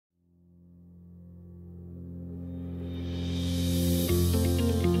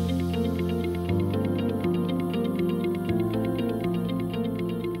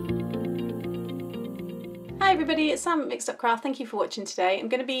everybody, it's Sam at Mixed Up Craft. Thank you for watching today. I'm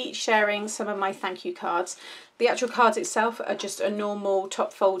going to be sharing some of my thank you cards. The actual cards itself are just a normal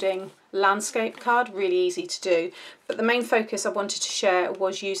top folding landscape card, really easy to do. But the main focus I wanted to share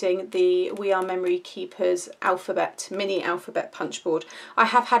was using the We Are Memory Keepers alphabet, mini alphabet punch board. I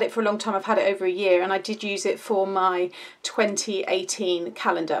have had it for a long time, I've had it over a year, and I did use it for my 2018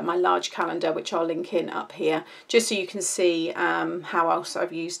 calendar, my large calendar, which I'll link in up here, just so you can see how else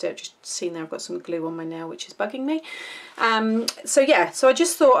I've used it. Just seen there I've got some glue on my nail, which is bugging me. So I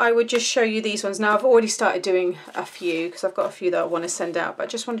just thought I would just show you these ones. Now I've already started doing a few because I've got a few that I want to send out, but I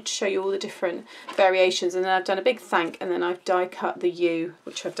just wanted to show you all the different variations, and then I've done a big thank, and then I've die cut the U,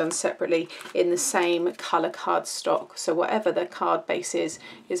 which I've done separately in the same colour cardstock. So whatever the card base is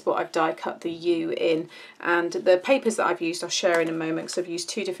what I've die cut the U in. And the papers that I've used I'll share in a moment, because I've used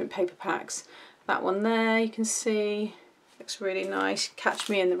two different paper packs. That one there you can see looks really nice. Catch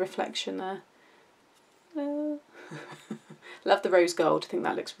me in the reflection there. Love the rose gold, I think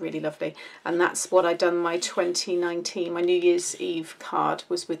that looks really lovely. And that's what I done my 2019, my New Year's Eve card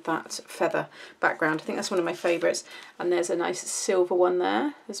was with that feather background. I think that's one of my favourites. And there's a nice silver one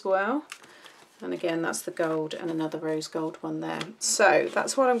there as well. And again, that's the gold, and another rose gold one there. So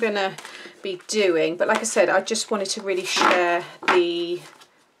that's what I'm going to be doing. But like I said, I just wanted to really share the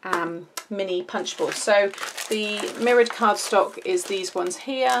mini punch board. So the mirrored cardstock is these ones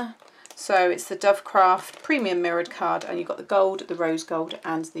here. So it's the Dovecraft Premium Mirrored card, and you've got the gold, the rose gold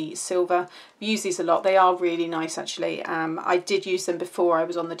and the silver. We use these a lot. They are really nice actually. I did use them before I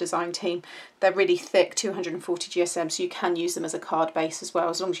was on the design team. They're really thick, 240 GSM, so you can use them as a card base as well,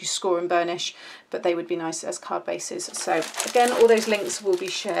 as long as you score and burnish, but they would be nice as card bases. So again, all those links will be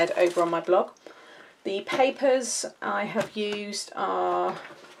shared over on my blog. The papers I have used are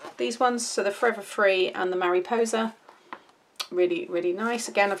these ones, so the Forever Free and the Mariposa. Really, really nice.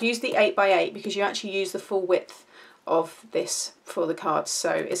 Again, I've used the 8x8 because you actually use the full width of this for the cards, so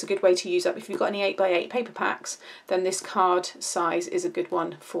it's a good way to use up. If you've got any 8x8 paper packs, then this card size is a good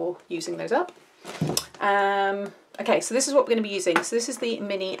one for using those up. Okay, so this is what we're going to be using. So this is the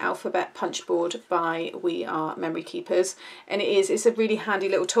mini alphabet punch board by We Are Memory Keepers, and it's a really handy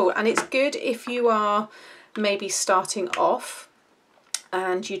little tool, and it's good if you are maybe starting off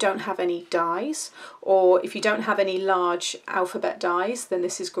and you don't have any dies, or if you don't have any large alphabet dies, then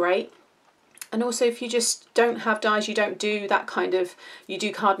this is great. And also if you just don't have dies, you don't do that kind of, you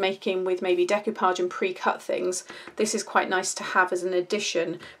do card making with maybe decoupage and pre-cut things, this is quite nice to have as an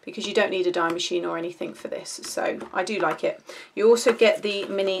addition, because you don't need a die machine or anything for this. So I do like it. You also get the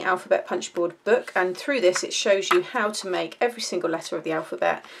mini alphabet punch board book, and through this it shows you how to make every single letter of the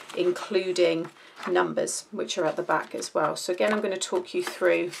alphabet, including numbers, which are at the back as well. So again, I'm going to talk you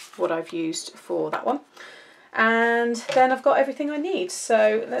through what I've used for that one, and then I've got everything I need.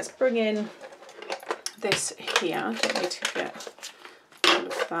 So let's bring in this here. I don't need to get all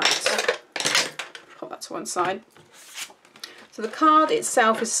of that. Pop that to one side. So the card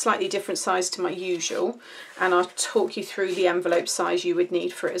itself is a slightly different size to my usual, and I'll talk you through the envelope size you would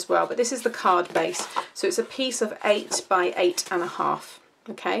need for it as well. But this is the card base, so it's a piece of 8 by 8.5.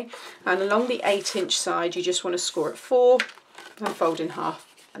 Okay, and along the 8-inch side you just want to score it 4 and fold in half,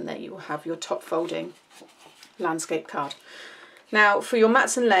 and there you will have your top folding landscape card. Now for your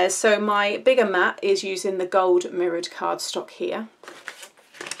mats and layers, so my bigger mat is using the gold mirrored cardstock here,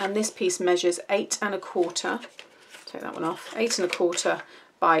 and this piece measures 8 1/4, take that one off, 8 1/4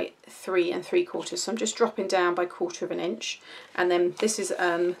 by 3 3/4, so I'm just dropping down by 1/4 inch. And then this is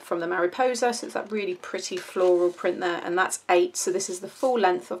from the Mariposa, so it's that really pretty floral print there, and that's 8, so this is the full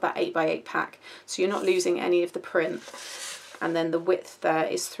length of that 8x8 pack, so you're not losing any of the print. And then the width there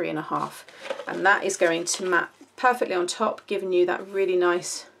is 3 1/2, and that is going to mat perfectly on top, giving you that really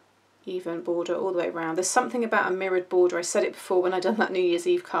nice even border all the way around. There's something about a mirrored border, I said it before when I done that New Year's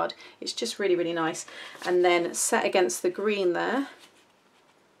Eve card, it's just really, really nice. And then set against the green there,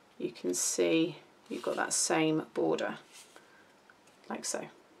 you can see you've got that same border, like so.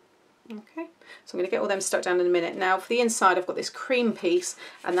 Okay, so I'm going to get all them stuck down in a minute. Now for the inside I've got this cream piece,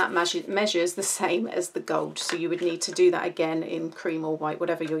 and that measures the same as the gold, so you would need to do that again in cream or white,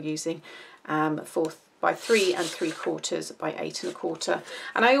 whatever you're using, 4 by 3 3/4 by 8 1/4.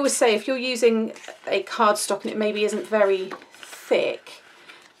 And I always say, if you're using a cardstock and it maybe isn't very thick,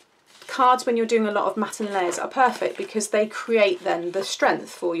 cards when you're doing a lot of mat and layers are perfect, because they create then the strength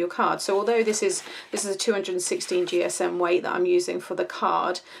for your card. So although this is a 216 GSM weight that I'm using for the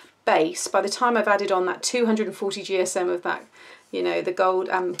card base, by the time I've added on that 240 GSM of that, you know, the gold,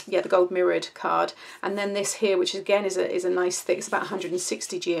 the gold mirrored card, and then this here, which again is a nice thick, it's about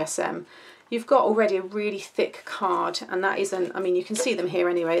 160 GSM. you've got already a really thick card, and that isn't, I mean, you can see them here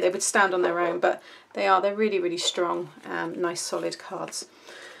anyway, they would stand on their own, but they're really, really strong, nice solid cards.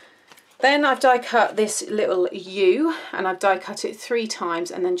 Then I've die cut this little U, and I've die cut it 3 times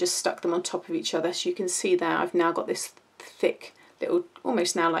and then just stuck them on top of each other. So you can see there I've now got this thick little,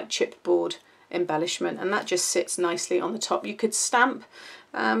 almost now like chipboard embellishment, and that just sits nicely on the top. You could stamp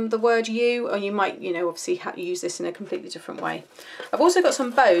the word U, or you might, you know, obviously use this in a completely different way. I've also got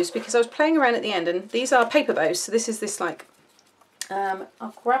some bows because I was playing around at the end, and these are paper bows. So this is this like,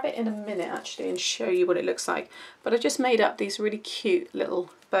 I'll grab it in a minute actually and show you what it looks like. But I just made up these really cute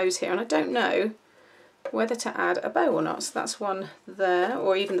little bows here, and I don't know whether to add a bow or not. So that's one there,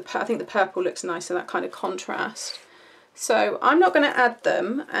 or even the, I think the purple looks nicer, that kind of contrast. So I'm not going to add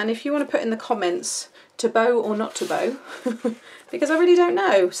them, and if you want to put in the comments to bow or not to bow, because I really don't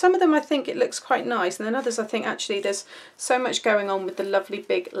know. Some of them I think it looks quite nice, and then others I think actually there's so much going on with the lovely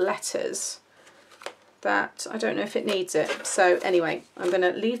big letters that I don't know if it needs it. So anyway, I'm going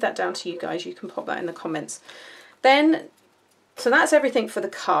to leave that down to you guys. You can pop that in the comments. Then, so that's everything for the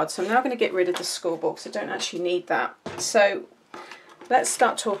card. So I'm now going to get rid of the scoreboard because I don't actually need that. So let's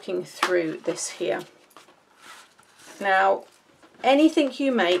start talking through this here. Now, anything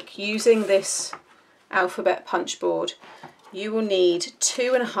you make using this alphabet punch board, you will need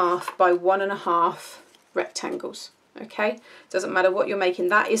 2.5 by 1.5 rectangles. Okay, doesn't matter what you're making,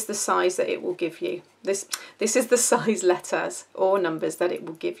 that is the size that it will give you. This is the size letters or numbers that it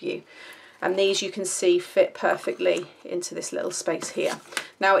will give you, and these you can see fit perfectly into this little space here.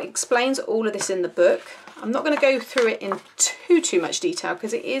 Now it explains all of this in the book. I'm not going to go through it in too much detail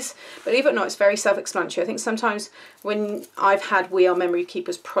because it is, believe it or not, it's very self-explanatory. I think sometimes when I've had We Are Memory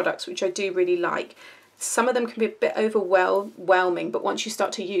Keepers products, which I do really like, some of them can be a bit overwhelming, but once you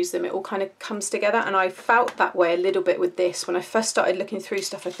start to use them, it all kind of comes together. And I felt that way a little bit with this. When I first started looking through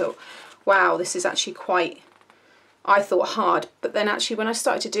stuff, I thought, wow, this is actually quite, I thought, hard. But then actually when I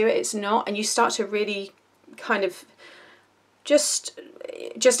started to do it, it's not. And you start to really kind of just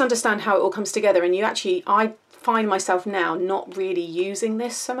understand how it all comes together. And you actually, I find myself now not really using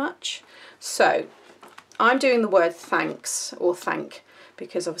this so much. So I'm doing the word thanks or thank,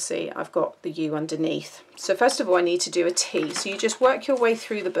 because obviously I've got the U underneath. So first of all, I need to do a T. So you just work your way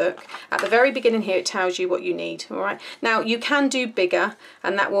through the book. At the very beginning here, it tells you what you need, all right? Now, you can do bigger,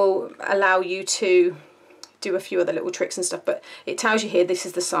 and that will allow you to do a few other little tricks and stuff, but it tells you here this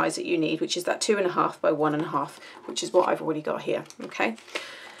is the size that you need, which is that 2.5 by 1.5, which is what I've already got here, okay?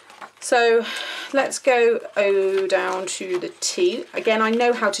 So let's go down to the T. Again, I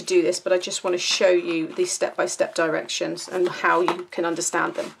know how to do this, but I just want to show you these step-by-step directions and how you can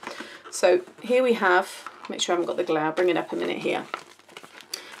understand them. So here we have, make sure I haven't got the glare, I'll bring it up a minute here.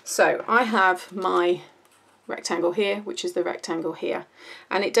 So I have my rectangle here, which is the rectangle here,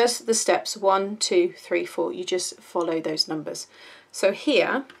 and it does the steps 1, 2, 3, 4. You just follow those numbers. So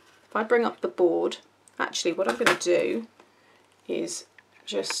here, if I bring up the board, actually what I'm going to do is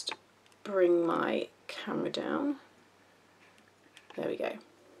just bring my camera down. There we go.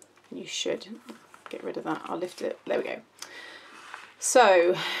 You should get rid of that. I'll lift it. There we go.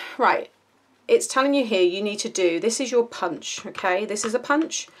 So, right, it's telling you here you need to do, this is your punch, okay? This is a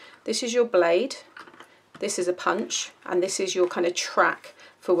punch, this is your blade, this is a punch, and this is your kind of track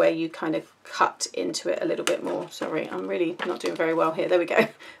for where you kind of cut into it a little bit more. Sorry, I'm really not doing very well here. There we go.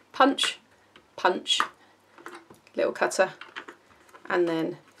 Punch, punch, little cutter, and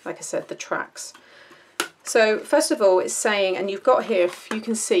then, like I said, the tracks. So first of all, it's saying, and you've got here, if you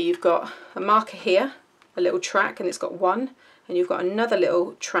can see, you've got a marker here, a little track, and it's got 1, and you've got another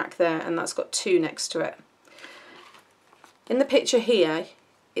little track there, and that's got 2 next to it. In the picture here,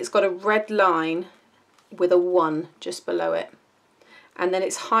 it's got a red line with a 1 just below it, and then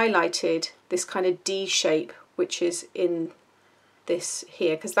it's highlighted this kind of D shape, which is in this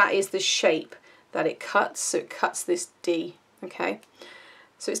here, because that is the shape that it cuts, so it cuts this D, okay?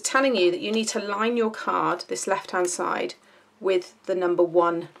 So it's telling you that you need to line your card, this left-hand side, with the number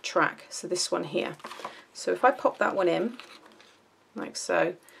 1 track, so this one here. So if I pop that one in, like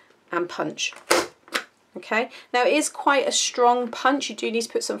so, and punch. Okay, now it is quite a strong punch. You do need to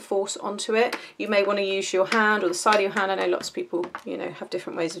put some force onto it. You may want to use your hand or the side of your hand. I know lots of people, you know, have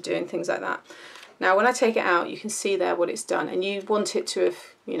different ways of doing things like that. Now when I take it out, you can see there what it's done, and you want it to have,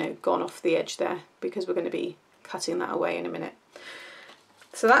 you know, gone off the edge there, because we're going to be cutting that away in a minute.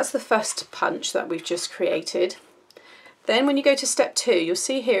 So that's the first punch that we've just created. Then when you go to step 2, you'll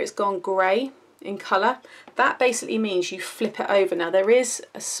see here it's gone grey in colour. That basically means you flip it over. Now there is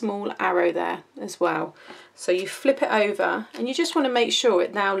a small arrow there as well. So you flip it over, and you just want to make sure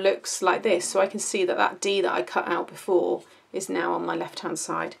it now looks like this, so I can see that that D that I cut out before is now on my left hand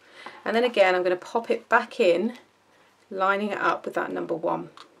side. And then again I'm going to pop it back in, lining it up with that number 1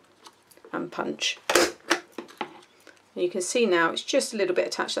 and punch. And you can see now it's just a little bit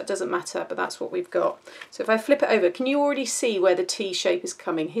attached, that doesn't matter, but that's what we've got. So if I flip it over, can you already see where the T shape is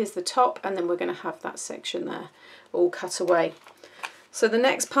coming? Here's the top, and then we're going to have that section there all cut away. So the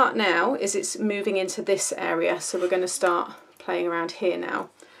next part now is it's moving into this area, so we're going to start playing around here now.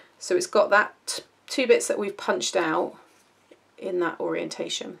 So it's got that 2 bits that we've punched out in that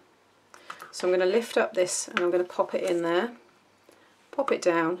orientation. So I'm going to lift up this and I'm going to pop it in there, pop it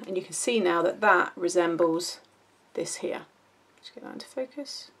down, and you can see now that that resembles this here. Just get that into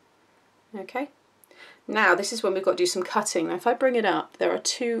focus. Okay. Now this is when we've got to do some cutting. Now if I bring it up, there are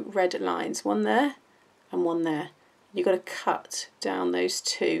 2 red lines, one there and one there. You've got to cut down those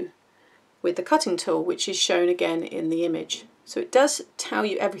 2 with the cutting tool, which is shown again in the image. So it does tell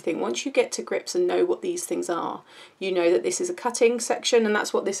you everything. Once you get to grips and know what these things are, you know that this is a cutting section, and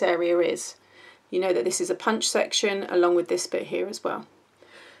that's what this area is. You know that this is a punch section along with this bit here as well.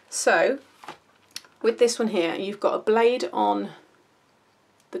 So with this one here, you've got a blade on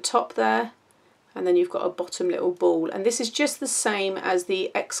the top there, and then you've got a bottom little ball, and this is just the same as the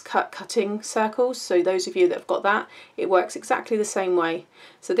X-cut cutting circles. So those of you that have got that, it works exactly the same way.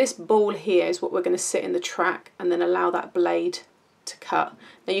 So this ball here is what we're going to sit in the track and then allow that blade to cut.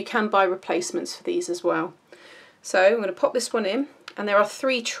 Now you can buy replacements for these as well. So I'm going to pop this one in, and there are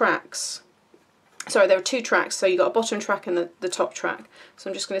 3 tracks. Sorry, there are 2 tracks, so you've got a bottom track and the top track. So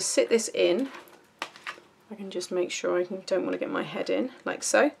I'm just going to sit this in. I can just make sure I don't want to get my head in, like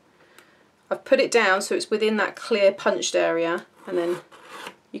so. I've put it down so it's within that clear punched area, and then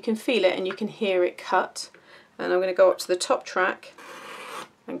you can feel it and you can hear it cut. And I'm going to go up to the top track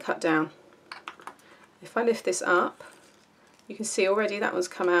and cut down. If I lift this up, you can see already that one's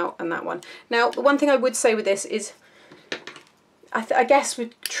come out and that one. Now the one thing I would say with this is, I guess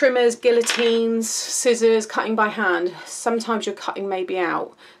with trimmers, guillotines, scissors, cutting by hand, sometimes your cutting may be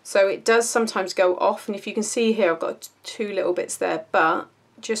out. So it does sometimes go off, and if you can see here I've got 2 little bits there, but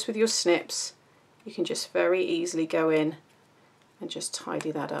just with your snips you can just very easily go in and just tidy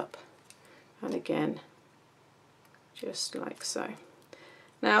that up. And again, just like so.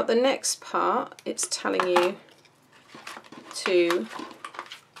 Now the next part, it's telling you to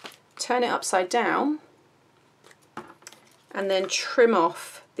turn it upside down and then trim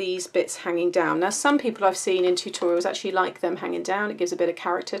off these bits hanging down. Now some people I've seen in tutorials actually like them hanging down, it gives a bit of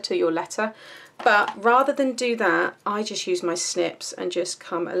character to your letter, but rather than do that, I just use my snips and just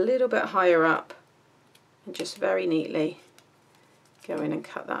come a little bit higher up and just very neatly go in and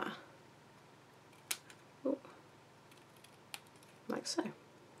cut that. Ooh. Like so.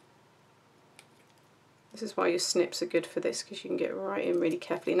 This is why your snips are good for this, because you can get right in really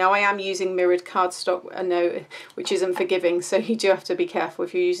carefully. Now I am using mirrored cardstock, I know, which isn't forgiving, so you do have to be careful.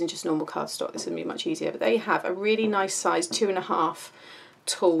 If you're using just normal cardstock, this would be much easier. But there you have a really nice size 2.5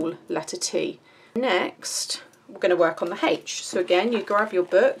 tall letter T. Next, we're going to work on the H. So again, you grab your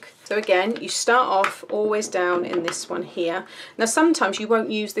book. So again, you start off always down in this one here. Now sometimes you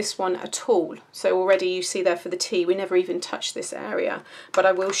won't use this one at all. So already you see there for the T, we never even touch this area, but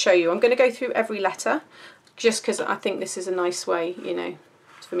I will show you. I'm going to go through every letter just because I think this is a nice way, you know,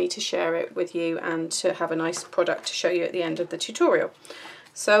 for me to share it with you and to have a nice product to show you at the end of the tutorial.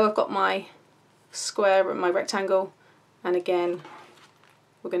 So I've got my square and my rectangle, and again,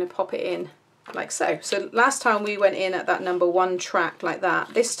 we're going to pop it in like so. So last time we went in at that number 1 track like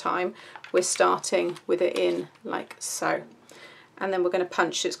that. This time we're starting with it in like so. And then we're going to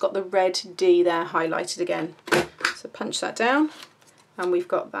punch. It's got the red D there highlighted again. So punch that down and we've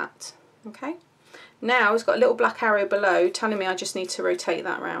got that. Okay. Now it's got a little black arrow below telling me I just need to rotate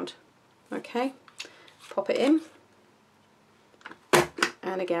that round. Okay. Pop it in.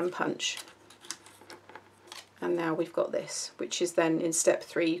 And again punch. And now we've got this, which is then in step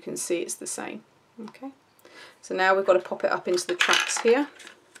 3, you can see it's the same. Okay, so now we've got to pop it up into the tracks here,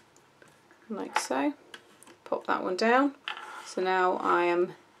 like so. Pop that one down. So now I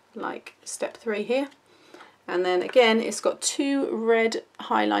am like step 3 here. And then again, it's got 2 red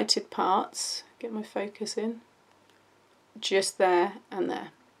highlighted parts. Get my focus in. Just there and there.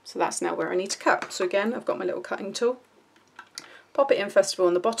 So that's now where I need to cut. So again, I've got my little cutting tool. Pop it in first of all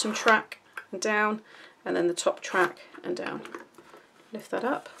on the bottom track and down, and then the top track and down. Lift that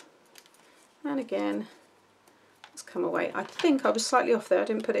up, and again, let's come away. I think I was slightly off there, I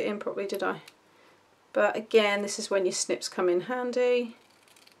didn't put it in properly, did I? But again, this is when your snips come in handy,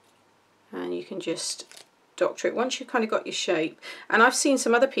 and you can just doctor it once you've kind of got your shape. And I've seen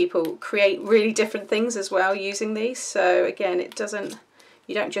some other people create really different things as well using these, so again, it doesn't,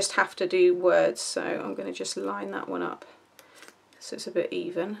 you don't just have to do words. So I'm going to just line that one up so it's a bit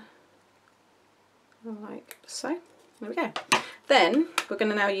even, like so. There we go. Then we're going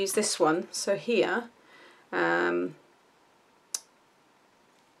to now use this one. So here, what am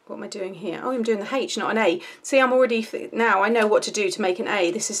I doing here? Oh, I'm doing the H, not an A. See, I'm already, now I know what to do to make an A.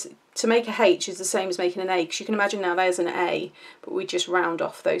 This is, to make a H is the same as making an A, because you can imagine now there's an A, but we just round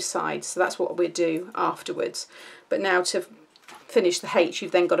off those sides. So that's what we'll do afterwards. But now to finish the H,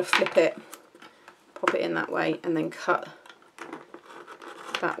 you've then got to flip it, pop it in that way, and then cut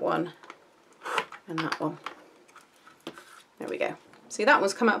that one and that one. There we go. See, that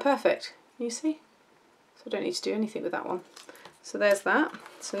one's come out perfect. You see? So I don't need to do anything with that one. So there's that.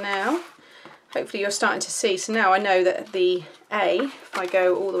 So now, hopefully you're starting to see. So now I know that the A, if I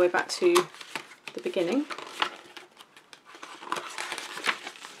go all the way back to the beginning,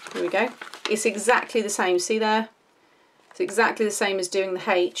 here we go. It's exactly the same. See there? It's exactly the same as doing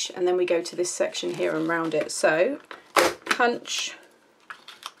the H, and then we go to this section here and round it. So punch,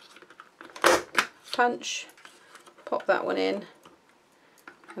 punch, pop that one in,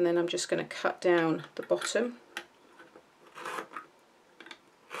 and then I'm just going to cut down the bottom.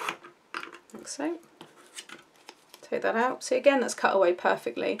 Like so. Take that out. See, again, that's cut away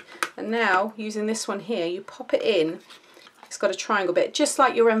perfectly. And now, using this one here, you pop it in. It's got a triangle bit, just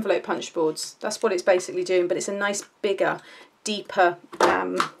like your envelope punch boards. That's what it's basically doing, but it's a nice, bigger, deeper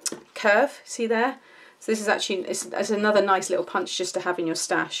curve. See there? So this is actually, it's another nice little punch just to have in your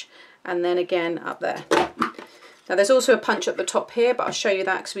stash. And then again, up there. Now, there's also a punch at the top here, but I'll show you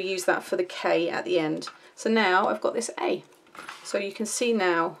that because we use that for the K at the end. So now I've got this A. So you can see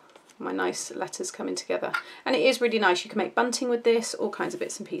now my nice letters coming together, and it is really nice. You can make bunting with this, all kinds of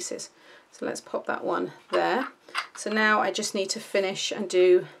bits and pieces. So let's pop that one there. So now I just need to finish and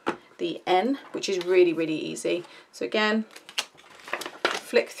do the N, which is really, really easy. So again,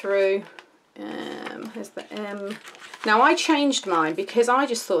 flick through, there's the M. Now I changed mine because I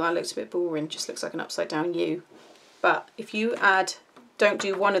just thought that looked a bit boring, just looks like an upside down U. But if you add, don't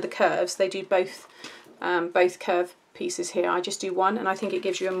do one of the curves, they do both curve pieces here. I just do one, and I think it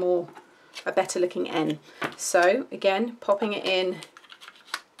gives you a better looking N. So again, popping it in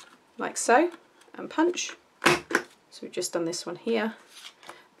like so, and punch. So we've just done this one here.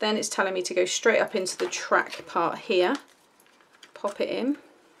 Then it's telling me to go straight up into the track part here, pop it in,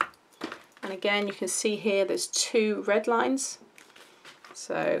 and again you can see here there's two red lines.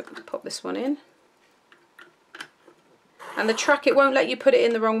 So pop this one in. And the track, it won't let you put it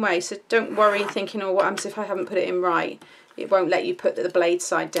in the wrong way, so don't worry thinking, oh, what happens if I haven't put it in right? It won't let you put the blade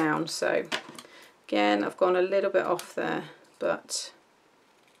side down. So again, I've gone a little bit off there, but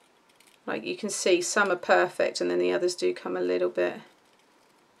like you can see, some are perfect and then the others do come a little bit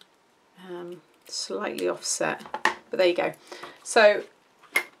slightly offset, but there you go. So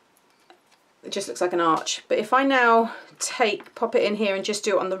it just looks like an arch. But if I now pop it in here and just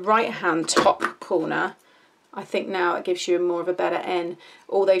do it on the right hand top corner, I think now it gives you more of a better N.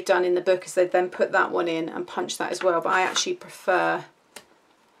 All they've done in the book is they've then put that one in and punched that as well, but I actually prefer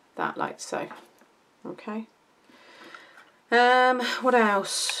that like so. Okay. What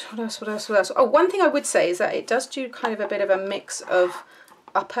else? What else? Oh, one thing I would say is that it does do kind of a bit of a mix of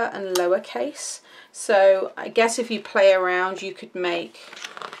upper and lowercase. So I guess if you play around, you could make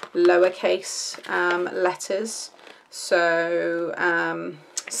lowercase letters. So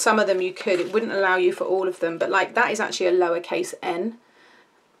some of them you could, it wouldn't allow you for all of them, but like that is actually a lowercase N,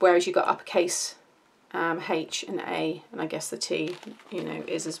 whereas you've got uppercase H and A, and I guess the T, you know,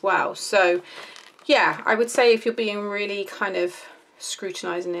 is as well. So yeah, I would say if you're being really kind of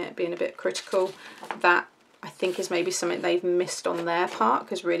scrutinising it, being a bit critical, that I think is maybe something they've missed on their part,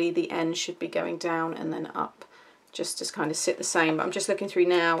 because really the N should be going down and then up, just to kind of sit the same. But I'm just looking through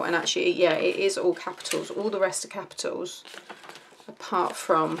now, and actually, yeah, it is all capitals. All the rest are capitals, apart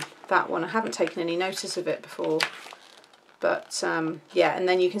from that one. I haven't taken any notice of it before, but yeah, and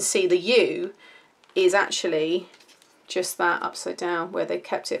then you can see the U is actually just that upside down where they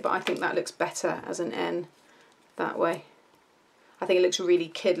kept it, but I think that looks better as an N that way. I think it looks really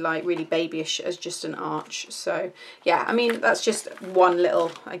kid-like, really babyish as just an arch. So yeah, I mean, that's just one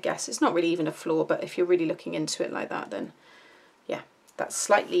little, I guess, it's not really even a flaw, but if you're really looking into it like that, then yeah, that's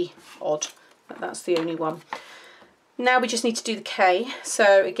slightly odd, but that's the only one. Now we just need to do the K.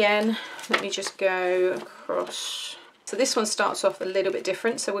 So again, let me just go across. So this one starts off a little bit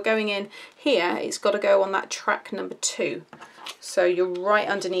different. So we're going in here, it's got to go on that track number 2. So you're right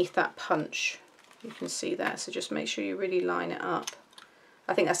underneath that punch. You can see that, so just make sure you really line it up.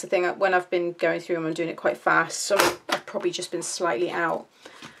 I think that's the thing, when I've been going through them, I'm doing it quite fast, so I've probably just been slightly out.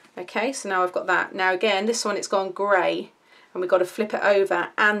 Okay, so now I've got that. Now again, this one, it's gone grey, and we've got to flip it over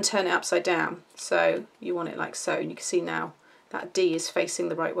and turn it upside down. So you want it like so, and you can see now that D is facing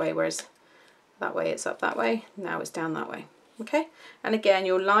the right way, whereas that way it's up that way, now it's down that way. Okay, and again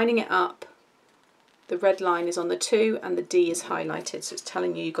you're lining it up. The red line is on the 2 and the D is highlighted, so it's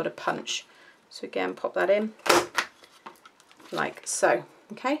telling you you've got to punch. So again, pop that in like so.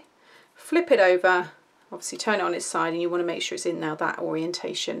 Okay, flip it over, obviously turn it on its side, and you want to make sure it's in now that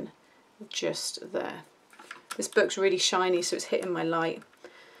orientation just there. This book's really shiny, so it's hitting my light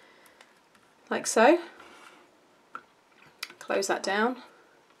like so. Close that down.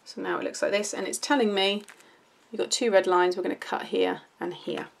 So now it looks like this, and it's telling me you've got 2 red lines, we're going to cut here and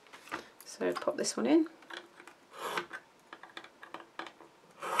here. So pop this one in.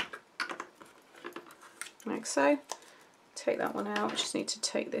 Like so. Take that one out, just need to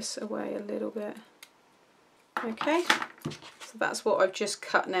take this away a little bit. Okay, so that's what I've just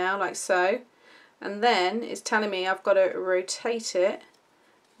cut now, like so. And then it's telling me I've got to rotate it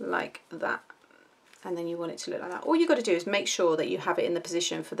like that. And then you want it to look like that. All you've got to do is make sure that you have it in the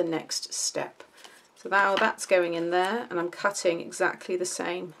position for the next step. So now that's going in there, and I'm cutting exactly the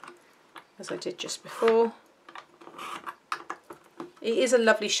same as I did just before. It is a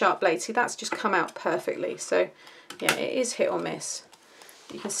lovely sharp blade. See, that's just come out perfectly. So yeah, it is hit or miss.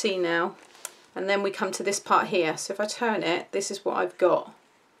 You can see now. And then we come to this part here. So if I turn it, this is what I've got.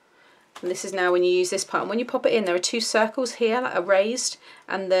 And this is now when you use this part. And when you pop it in, there are 2 circles here that are raised,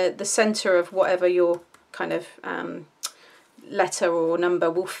 and the centre of whatever your kind of letter or number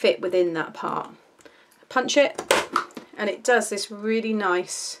will fit within that part. Punch it, and it does this really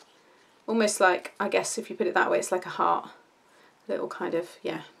nice, almost like, I guess if you put it that way, it's like a heart. Little kind of,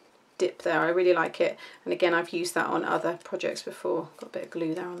 yeah, dip there. I really like it. And again, I've used that on other projects before. Got a bit of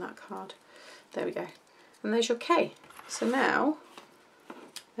glue there on that card. There we go. And there's your K. So now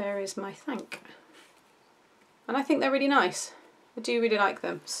there is my thank. And I think they're really nice. I do really like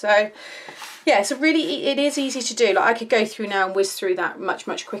them. So yeah, so really it is easy to do. Like I could go through now and whiz through that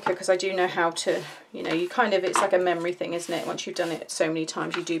much quicker, because I do know how to, you know, you kind of, it's like a memory thing, isn't it? Once you've done it so many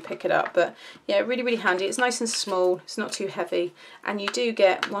times, you do pick it up. But yeah, really handy. It's nice and small, it's not too heavy, and you do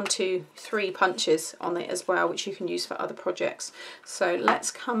get 1, 2, 3 punches on it as well, which you can use for other projects. So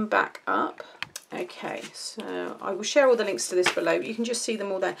let's come back up. Okay, so I will share all the links to this below, but you can just see them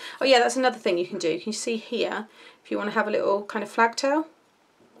all there. Oh yeah, that's another thing you can do. Can you see here, if you want to have a little kind of flag tail,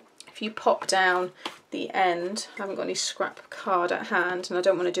 if you pop down the end, I haven't got any scrap card at hand and I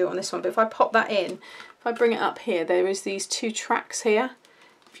don't want to do it on this one, but if I pop that in, if I bring it up here, there is these 2 tracks here.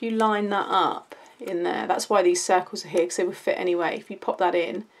 If you line that up in there, that's why these circles are here, because they will fit anyway. If you pop that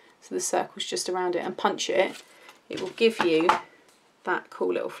in, so the circle's just around it, and punch it, it will give you that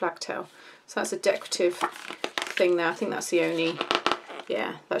cool little flag tail. So that's a decorative thing there. I think that's the only,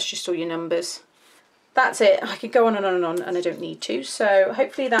 yeah, that's just all your numbers. That's it. I could go on and on and on, and I don't need to. So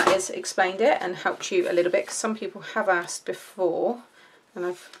hopefully that has explained it and helped you a little bit, because some people have asked before and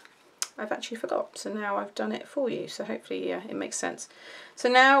I've actually forgot. So now I've done it for you. So hopefully, yeah, it makes sense. So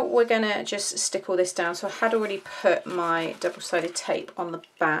now we're going to just stick all this down. So I had already put my double-sided tape on the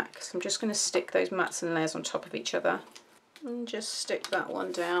back. So I'm just going to stick those mats and layers on top of each other and just stick that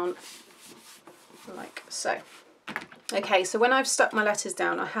one down like so. Okay, so when I've stuck my letters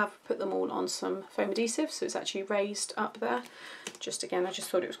down, I have put them all on some foam adhesive, so it's actually raised up there. Just again, I just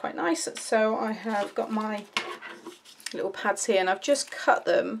thought it was quite nice. So I have got my little pads here, and I've just cut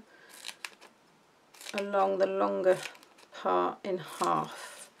them along the longer part in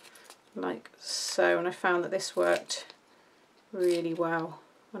half, like so. And I found that this worked really well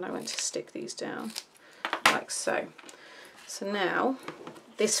when I went to stick these down, like so. So now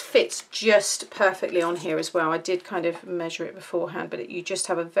this fits just perfectly on here as well. I did kind of measure it beforehand, but you just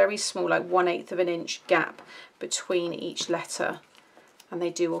have a very small, like 1/8 of an inch gap between each letter, and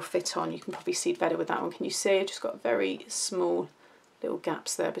they do all fit on. You can probably see better with that one. Can you see? I've just got very small little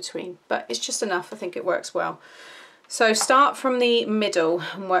gaps there between, but it's just enough. I think it works well. So start from the middle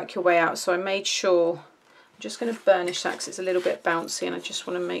and work your way out. So I made sure, I'm just going to burnish that because it's a little bit bouncy, and I just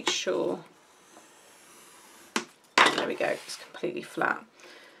want to make sure, there we go, it's completely flat.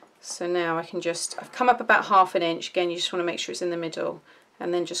 So now I can just, I've come up about 1/2 inch. Again, you just want to make sure it's in the middle,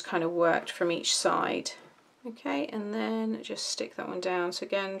 and then just kind of worked from each side. Okay, and then just stick that one down. So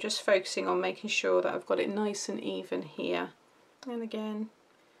again, just focusing on making sure that I've got it nice and even here. And again,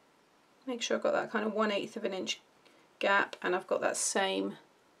 make sure I've got that kind of 1/8 of an inch gap, and I've got that same,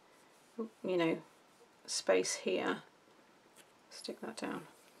 you know, space here. Stick that down,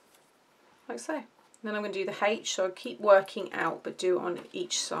 like so. Then I'm going to do the H, so I keep working out, but do it on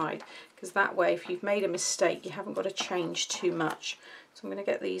each side, because that way if you've made a mistake, you haven't got to change too much. So I'm going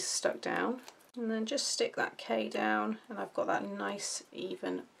to get these stuck down, and then just stick that K down, and I've got that nice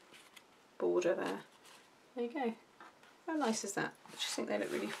even border there. There you go. How nice is that? I just think they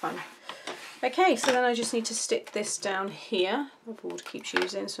look really fun. Okay, so then I just need to stick this down here. My board keeps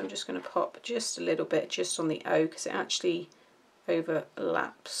using, so I'm just going to pop just a little bit just on the O, because it actually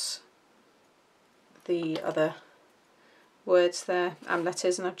overlaps the other words there and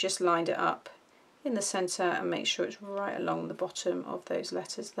letters, and I've just lined it up in the centre and make sure it's right along the bottom of those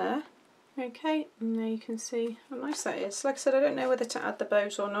letters there. Okay, and there you can see how nice that is. Like I said, I don't know whether to add the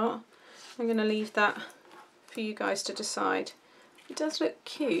bows or not. I'm going to leave that for you guys to decide. It does look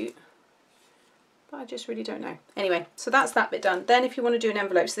cute, but I just really don't know. Anyway, so that's that bit done. Then if you want to do an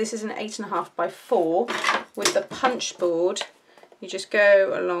envelope, so this is an 8.5 by 4 with the punch board. You just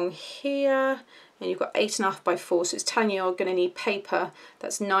go along here and you've got 8.5 by 4, so it's telling you you're going to need paper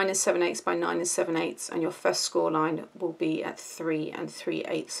that's 9 7/8 by 9 7/8, and your first score line will be at 3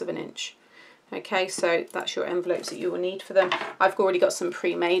 3/8 of an inch. Okay, so that's your envelopes that you will need for them. I've already got some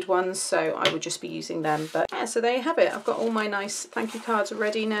pre-made ones, so I would just be using them. But yeah, so there you have it. I've got all my nice thank you cards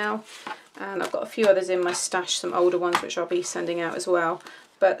ready now, and I've got a few others in my stash, some older ones which I'll be sending out as well.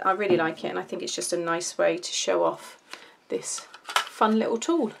 But I really like it, and I think it's just a nice way to show off this fun little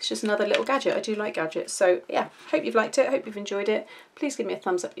tool. It's just another little gadget. I do like gadgets. So yeah, hope you've liked it, hope you've enjoyed it. Please give me a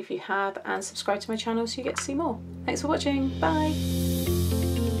thumbs up if you have, and subscribe to my channel so you get to see more. Thanks for watching. Bye.